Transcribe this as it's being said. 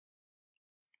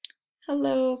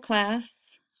Hello,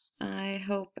 class. I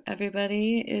hope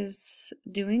everybody is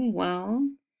doing well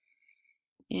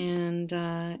and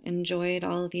enjoyed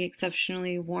all of the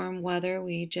exceptionally warm weather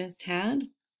we just had.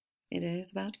 It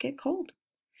is about to get cold.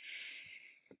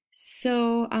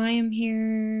 So I am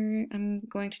here, I'm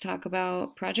going to talk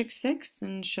about Project 6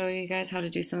 and show you guys how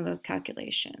to do some of those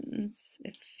calculations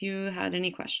if you had any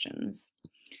questions.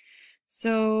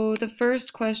 So the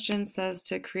first question says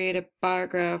to create a bar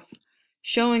graph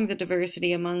showing the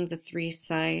diversity among the three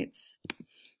sites.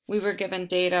 We were given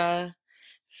data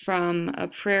from a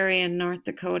prairie in North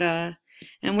Dakota,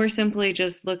 and we're simply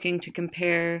just looking to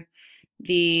compare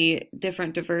the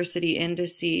different diversity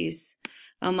indices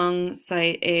among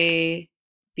site A,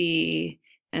 B,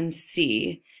 and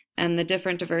C. And the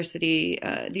different diversity,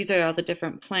 these are all the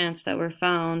different plants that were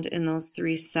found in those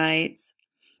three sites,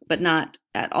 but not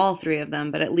at all three of them,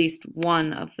 but at least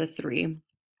one of the three.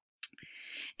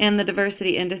 And the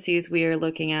diversity indices we are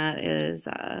looking at is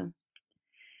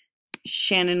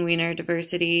Shannon Wiener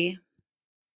diversity,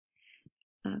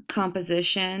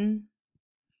 composition,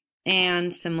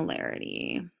 and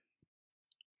similarity.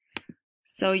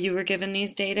 So you were given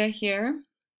these data here,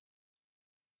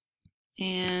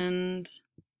 and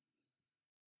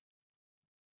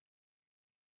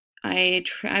I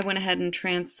went ahead and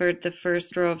transferred the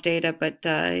first row of data, but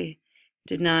I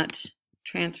did not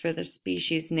transfer the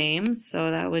species names, so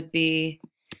that would be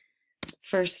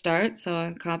first start. So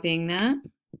I'm copying that,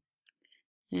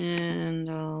 and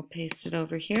I'll paste it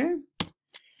over here.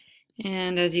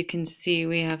 And as you can see,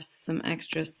 we have some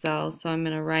extra cells, so I'm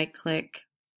going to right click,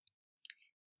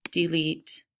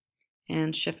 delete,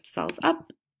 and shift cells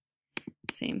up.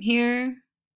 Same here,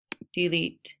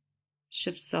 delete,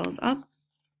 shift cells up.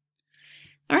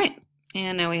 All right,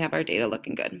 and now we have our data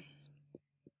looking good.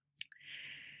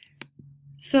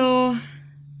 So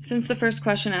since the first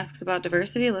question asks about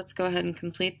diversity, let's go ahead and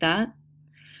complete that.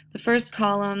 The first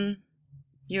column,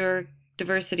 your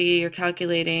diversity, you're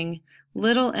calculating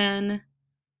little n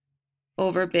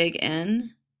over big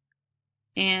N.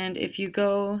 And if you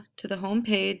go to the home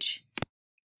page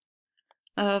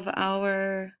of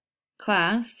our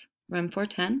class, REM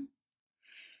 410,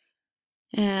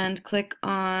 and click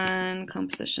on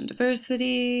composition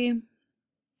diversity,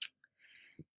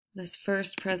 this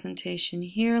first presentation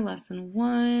here, lesson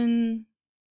 1,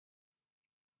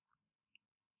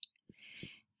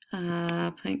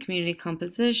 plant community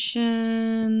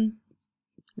composition.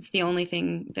 It's the only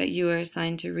thing that you are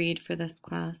assigned to read for this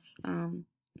class.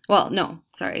 Well, no,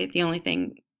 sorry, the only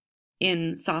thing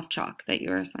in soft chalk that you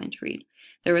are assigned to read.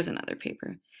 There was another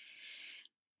paper.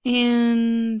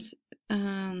 And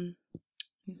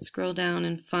scroll down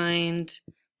and find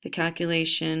the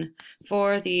calculation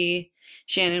for the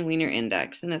Shannon Wiener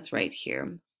index, and it's right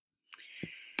here.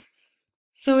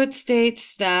 So it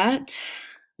states that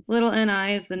little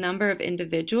ni is the number of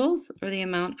individuals or the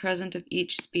amount present of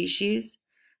each species.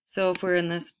 So if we're in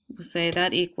this, we'll say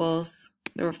that equals,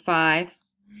 there were 5.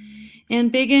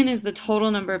 And big N is the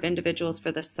total number of individuals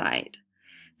for the site.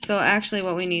 So actually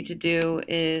what we need to do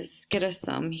is get a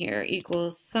sum here,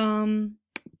 equals sum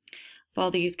of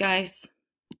all these guys.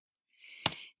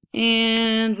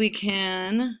 And we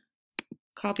can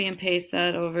copy and paste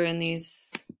that over in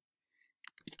these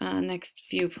next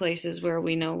few places where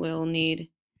we know we'll need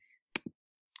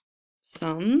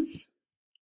sums.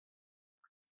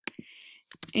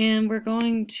 And we're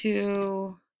going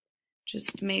to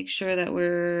just make sure that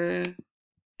we're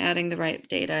adding the right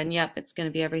data. And yep, it's going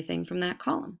to be everything from that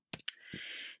column.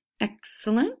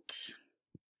 Excellent.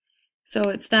 So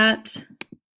it's that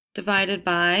divided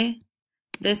by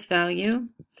this value.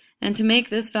 And to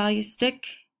make this value stick,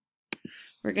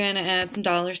 we're going to add some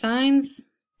dollar signs.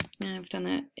 And I've done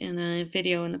that in a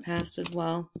video in the past as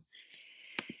well.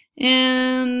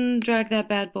 And drag that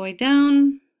bad boy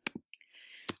down.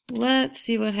 Let's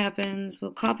see what happens.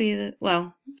 We'll copy the,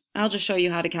 well, I'll just show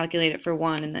you how to calculate it for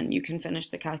one, and then you can finish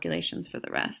the calculations for the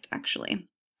rest, actually.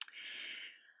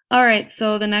 All right,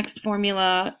 so the next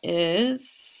formula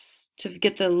is to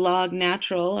get the log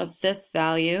natural of this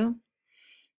value.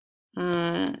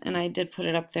 And I did put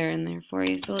it up there in there for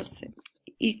you. So let's see.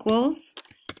 Equals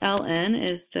ln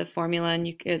is the formula, and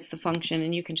it's the function,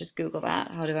 and you can just Google that.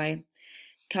 How do I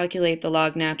calculate the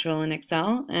log natural in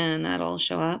Excel? And that'll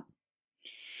show up.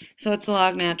 So it's the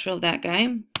log natural of that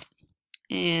guy.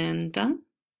 And done.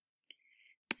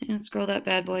 And scroll that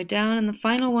bad boy down. And the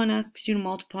final one asks you to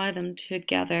multiply them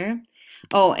together.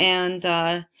 Oh,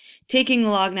 and taking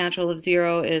the log natural of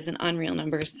 0 is an unreal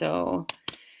number. So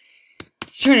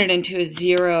let's turn it into a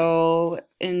 0.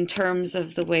 In terms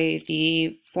of the way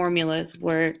the formulas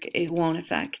work, it won't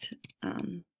affect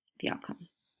the outcome.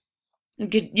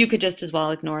 You could just as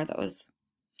well ignore those.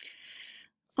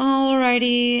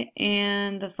 Alrighty,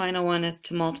 and the final one is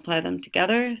to multiply them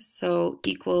together. So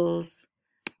equals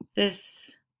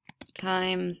this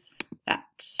times that.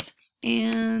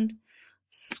 And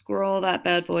scroll that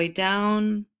bad boy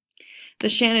down. The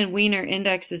Shannon Wiener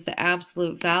index is the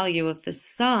absolute value of the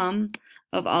sum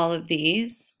of all of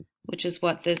these, which is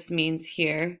what this means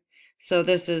here. So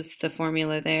this is the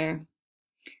formula there.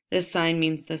 This sign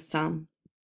means the sum.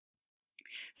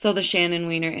 So the Shannon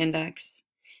Wiener index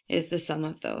is the sum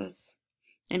of those.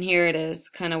 And here it is,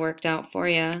 kind of worked out for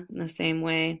you in the same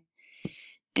way.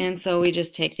 And so we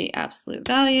just take the absolute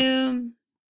value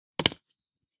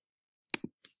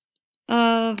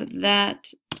of that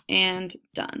and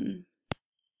done.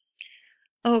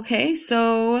 Okay,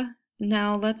 so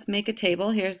now let's make a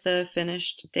table. Here's the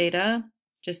finished data.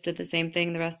 Just did the same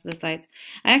thing the rest of the sites.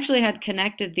 I actually had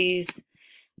connected these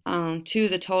to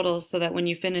the totals so that when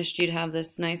you finished you'd have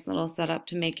this nice little setup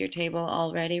to make your table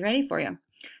already ready for you.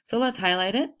 So let's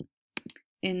highlight it.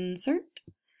 Insert.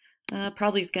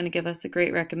 Probably is going to give us a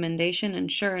great recommendation,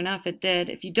 and sure enough it did.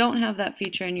 If you don't have that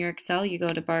feature in your Excel, you go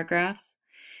to bar graphs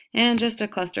and just a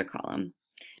cluster column.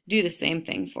 Do the same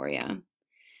thing for you.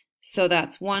 So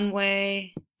that's one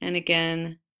way, and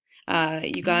again,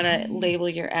 you gotta label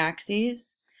your axes.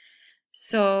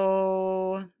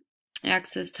 So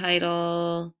axis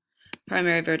title,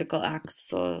 primary vertical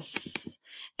axis,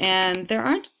 and there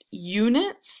aren't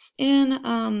units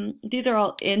in, these are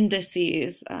all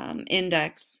indices,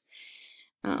 index.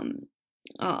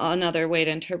 Another way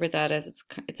to interpret that is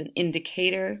it's an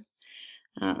indicator,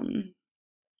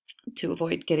 to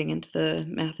avoid getting into the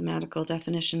mathematical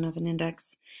definition of an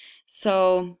index.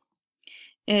 So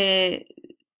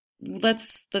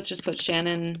let's just put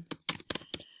Shannon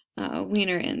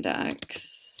Wiener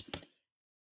index,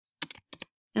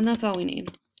 and that's all we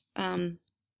need.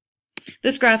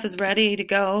 This graph is ready to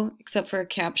go except for a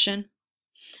caption,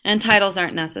 and titles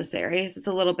aren't necessary. It's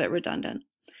a little bit redundant.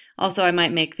 Also, I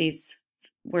might make these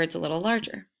words a little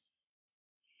larger.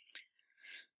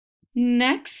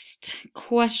 Next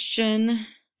question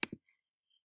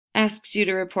asks you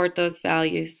to report those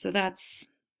values, so that's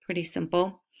pretty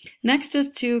simple. Next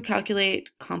is to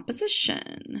calculate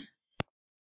composition.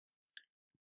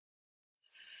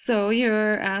 So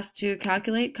you're asked to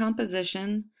calculate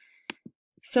composition.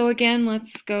 So again,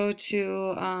 let's go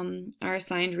to our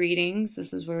assigned readings.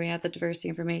 This is where we have the diversity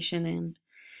information,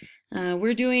 and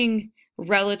we're doing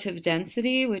relative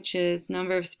density, which is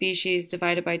number of species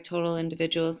divided by total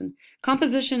individuals, and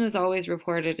composition is always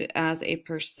reported as a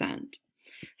percent.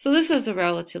 So this is a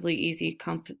relatively easy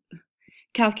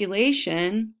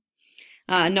calculation,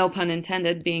 no pun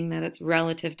intended, being that it's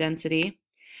relative density.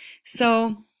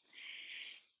 So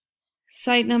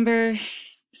site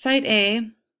A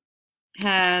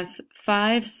has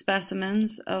 5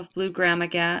 specimens of blue grama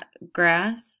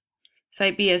grass.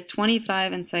 Site B has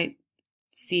 25 and site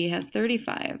C has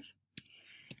 35.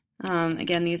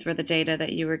 Again, these were the data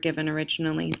that you were given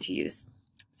originally to use.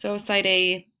 So site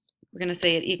A, we're going to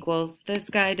say it equals this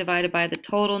guy divided by the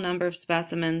total number of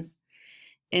specimens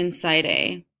in site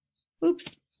A.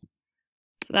 Oops.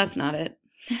 So that's not it.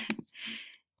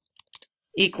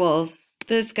 Equals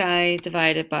this guy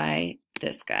divided by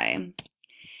this guy.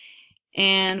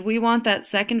 And we want that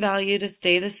second value to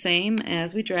stay the same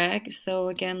as we drag. So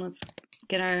again, let's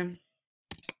get our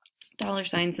dollar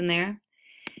signs in there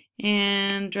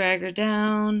and drag her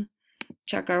down,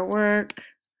 check our work,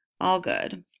 all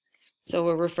good. So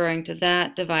we're referring to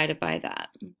that divided by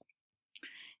that.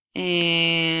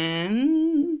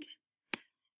 And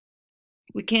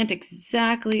we can't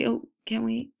exactly, oh, can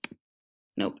we?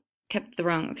 Nope, kept the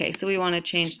wrong, okay, so we want to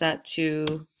change that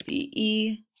to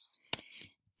BE,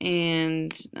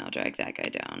 and now drag that guy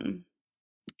down.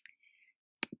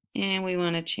 And we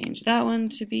want to change that one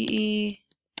to BE,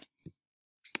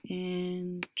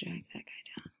 and drag that guy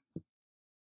down.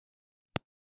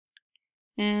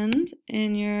 And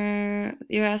in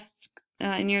you're asked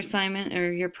in your assignment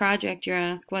or your project, you're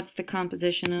asked what's the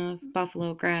composition of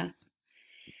buffalo grass.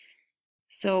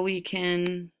 So we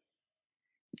can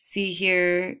see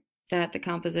here that the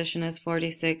composition is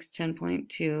 46,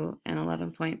 10.2, and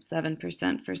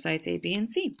 11.7% for sites A, B, and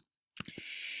C.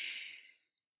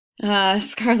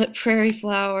 Scarlet prairie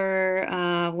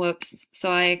flower, whoops.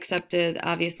 So I accepted,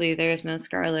 obviously there is no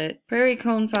scarlet prairie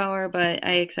coneflower, but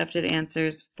I accepted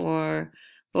answers for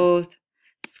both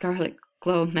scarlet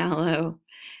glow mallow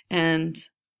and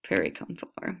prairie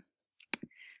coneflower.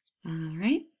 All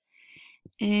right.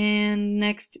 And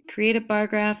next, create a bar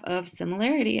graph of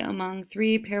similarity among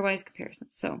 3 pairwise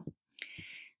comparisons. So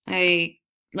I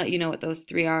let you know what those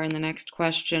 3 are in the next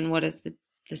question. What is the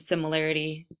the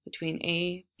similarity between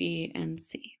A, B, and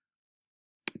C.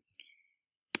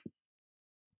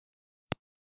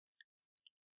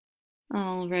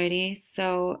 Alrighty,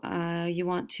 so you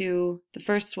want to, the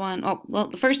first one, oh, well,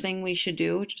 the first thing we should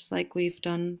do, just like we've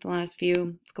done the last few,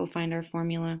 let's go find our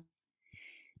formula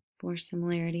for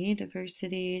similarity,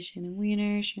 diversity, Shannon,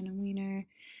 Wiener,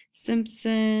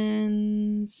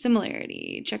 Simpson,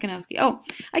 similarity, Chekhanowski. Oh,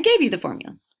 I gave you the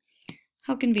formula.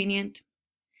 How convenient.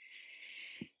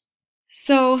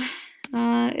 So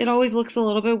it always looks a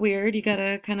little bit weird. You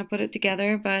gotta kind of put it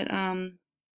together, but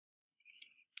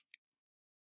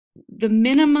the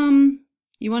minimum,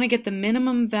 you want to get the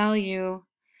minimum value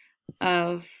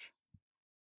of,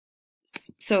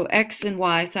 so x and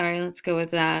y, sorry, let's go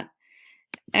with that.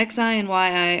 Xi and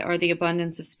Yi are the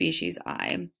abundance of species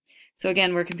I. So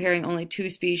again, we're comparing only two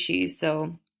species,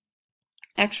 so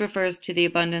X refers to the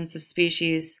abundance of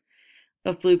species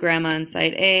of blue grama in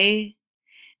site A,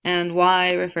 and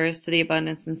Y refers to the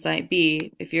abundance in site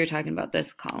B if you're talking about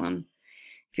this column.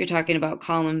 If you're talking about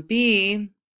column B,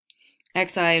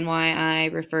 Xi and Yi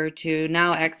refer to,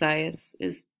 now Xi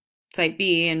is site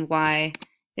B and Y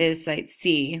is site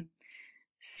C.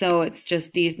 So it's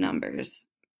just these numbers.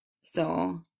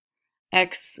 So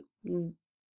X1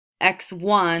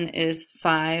 is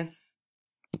 5.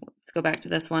 Let's go back to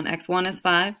this one. X1 is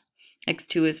 5,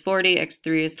 X2 is 40,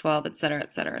 X3 is 12, etc.,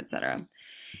 etc., etc.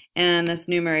 And this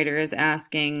numerator is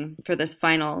asking for this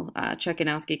final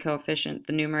Chekhanowski coefficient.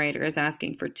 The numerator is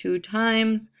asking for 2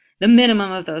 times the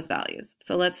minimum of those values.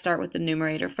 So let's start with the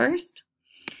numerator first.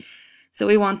 So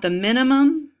we want the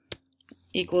minimum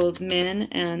equals min,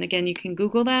 and again, you can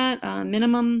Google that,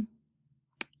 minimum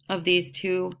of these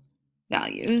two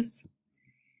values.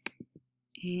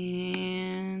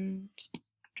 And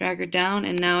drag her down,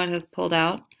 and now it has pulled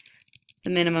out the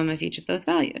minimum of each of those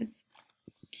values.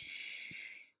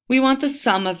 We want the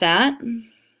sum of that.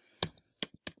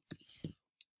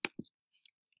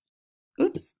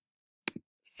 Oops.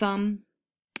 Sum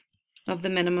of the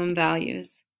minimum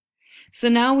values. So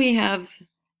now we have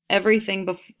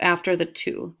everything after the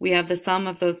 2. We have the sum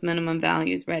of those minimum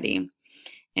values ready.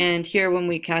 And here when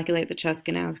we calculate the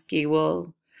Chekhanowski,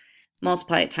 we'll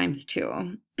multiply it times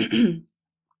 2.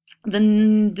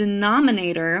 The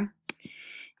denominator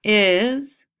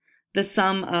is the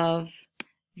sum of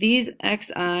these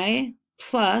xi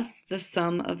plus the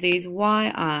sum of these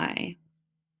yi.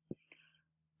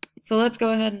 So let's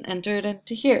go ahead and enter it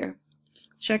into here.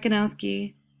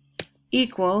 Chekhanowski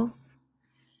equals,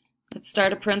 let's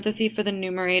start a parenthesis for the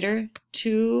numerator,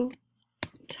 2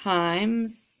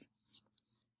 times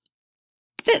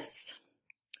this.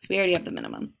 So we already have the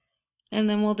minimum. And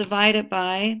then we'll divide it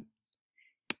by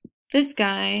this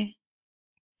guy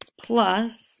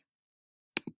plus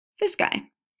this guy.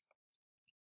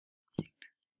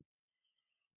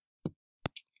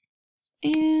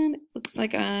 And it looks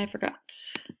like I forgot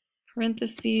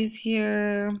parentheses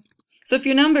here. So if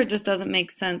your number just doesn't make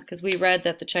sense, because we read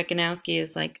that the Chekhanowski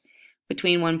is like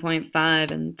between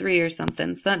 1.5 and 3 or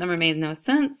something, so that number made no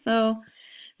sense, so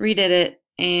redid it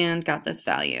and got this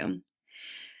value.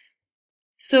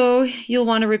 So you'll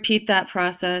want to repeat that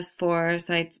process for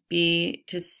sites B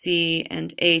to C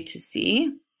and A to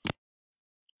C.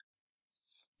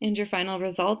 And your final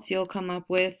results, you'll come up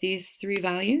with these 3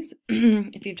 values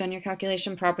if you've done your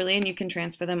calculation properly, and you can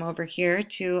transfer them over here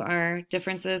to our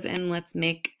differences, and let's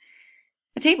make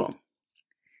a table.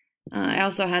 I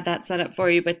also had that set up for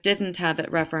you, but didn't have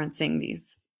it referencing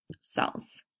these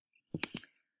cells.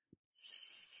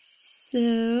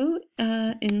 So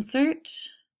insert,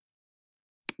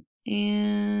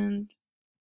 and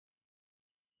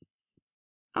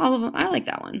all of them, I like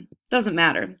that one. Doesn't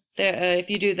matter. If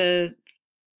you do the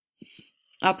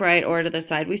upright or to the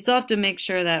side, we still have to make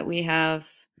sure that we have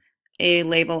a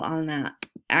label on that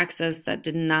axis that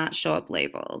did not show up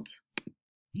labeled.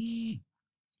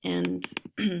 And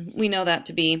we know that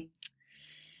to be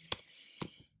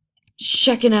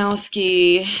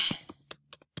Chekhanowski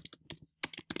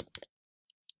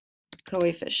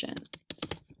coefficient.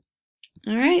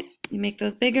 All right, you make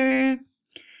those bigger,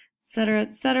 etc.,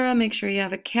 etc. Make sure you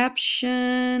have a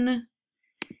caption.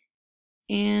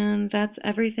 And that's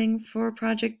everything for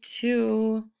project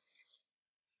 2.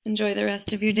 Enjoy the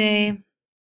rest of your day.